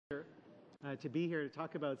to be here to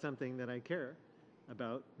talk about something that I care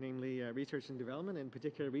about, namely research and development, and in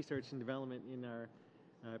particular research and development in our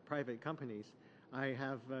private companies. I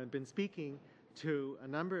have been speaking to a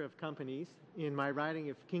number of companies in my riding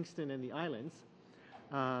of Kingston and the Islands,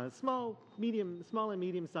 small and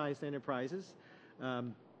medium-sized enterprises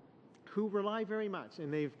who rely very much,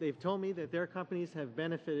 and they've told me that their companies have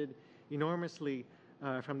benefited enormously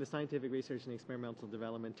from the scientific research and experimental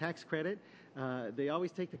development tax credit. They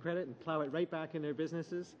always take the credit and plow it right back in their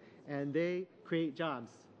businesses, and they create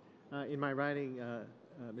jobs in my riding,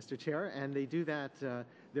 Mr. Chair, and they do that.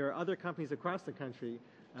 There are other companies across the country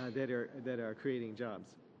that are creating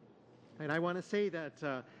jobs. And I want to say that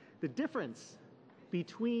the difference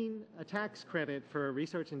between a tax credit for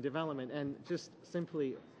research and development and just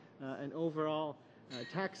simply an overall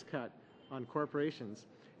tax cut on corporations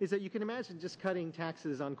is that you can imagine just cutting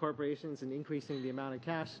taxes on corporations and increasing the amount of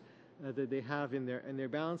cash that they have in their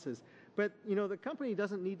balances. But you know, the company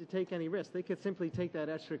doesn't need to take any risk. They could simply take that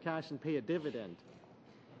extra cash and pay a dividend.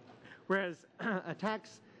 Whereas a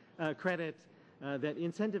tax credit that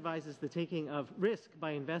incentivizes the taking of risk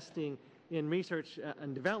by investing in research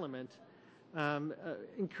and development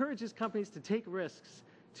encourages companies to take risks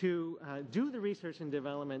to do the research and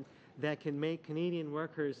development that can make Canadian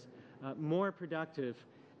workers more productive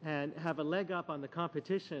and have a leg up on the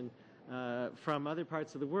competition from other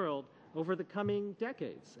parts of the world over the coming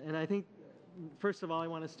decades. And I think, first of all, I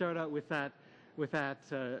want to start out with that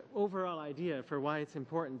overall idea for why it's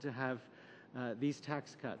important to have these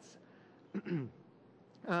tax cuts.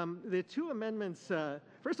 The two amendments,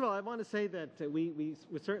 first of all, I want to say that we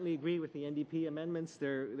certainly agree with the NDP amendments.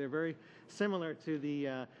 They're very similar to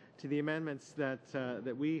the amendments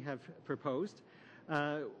that we have proposed.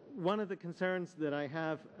 One of the concerns that I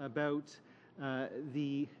have about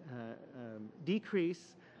the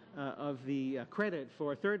decrease of the credit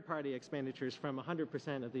for third-party expenditures from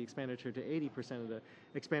 100% of the expenditure to 80% of the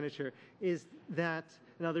expenditure is that,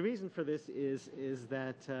 now the reason for this is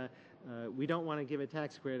that we don't want to give a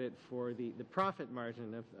tax credit for the profit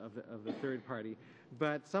margin of the third party,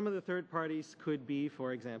 but some of the third parties could be,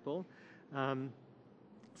 for example,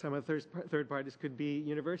 some of the third parties could be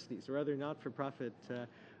universities or other not-for-profit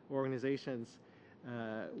organizations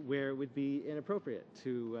where it would be inappropriate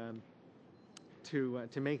to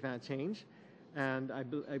make that change. And I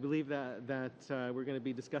believe that we're going to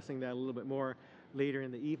be discussing that a little bit more later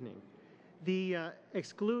in the evening. The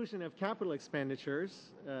exclusion of capital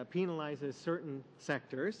expenditures penalizes certain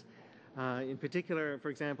sectors. In particular, for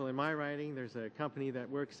example, in my riding, there's a company that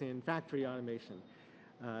works in factory automation.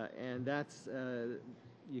 And that's,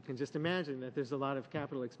 you can just imagine that there's a lot of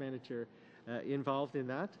capital expenditure involved in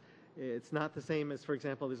that. It's not the same as, for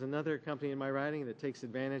example, there's another company in my riding that takes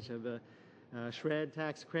advantage of the SR&ED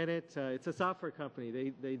tax credit. It's a software company.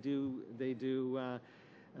 They do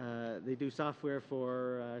software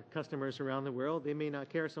for customers around the world. They may not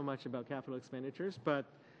care so much about capital expenditures, but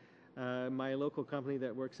my local company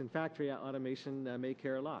that works in factory automation may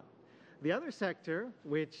care a lot. The other sector,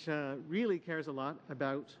 which really cares a lot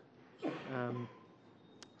about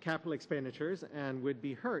capital expenditures and would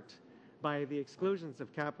be hurt by the exclusions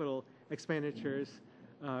of capital expenditures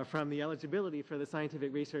from the eligibility for the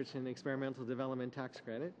scientific research and experimental development tax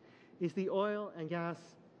credit, is the oil and gas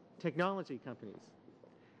technology companies.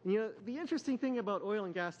 And, you know, the interesting thing about oil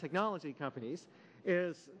and gas technology companies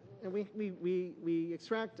is, and we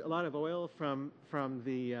extract a lot of oil from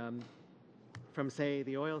say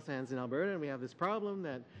the oil sands in Alberta, and we have this problem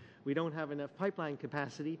that we don't have enough pipeline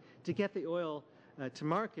capacity to get the oil to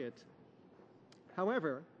market.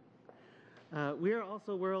 However, we are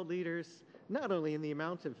also world leaders not only in the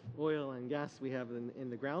amount of oil and gas we have in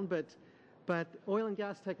the ground, but oil and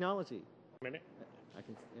gas technology. A minute.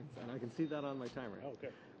 I can see that on my timer. Oh,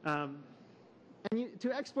 good. And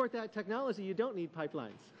to export that technology, you don't need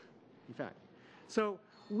pipelines, in fact. So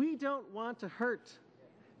we don't want to hurt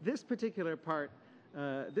this particular part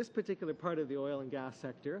of the oil and gas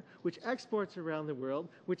sector, which exports around the world,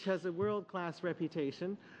 which has a world-class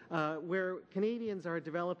reputation, where Canadians are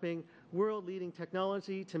developing world-leading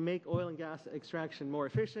technology to make oil and gas extraction more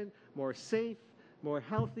efficient, more safe, more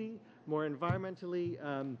healthy, more environmentally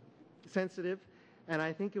sensitive. And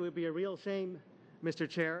I think it would be a real shame, Mr.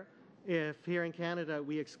 Chair, if here in Canada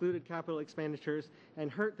we excluded capital expenditures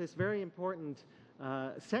and hurt this very important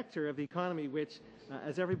sector of the economy, which,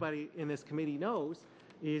 as everybody in this committee knows,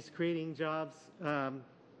 is creating jobs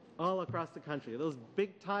all across the country. Those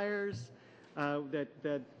big tires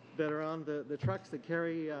that are on the trucks that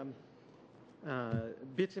carry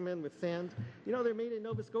bitumen with sand, you know, they're made in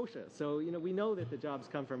Nova Scotia. So, you know, we know that the jobs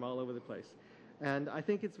come from all over the place. And I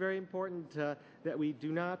think it's very important that we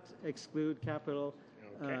do not exclude capital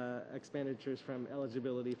expenditures from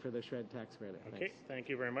eligibility for the SR&ED tax credit. Okay, thank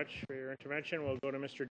you very much for your intervention. We'll go to Mr.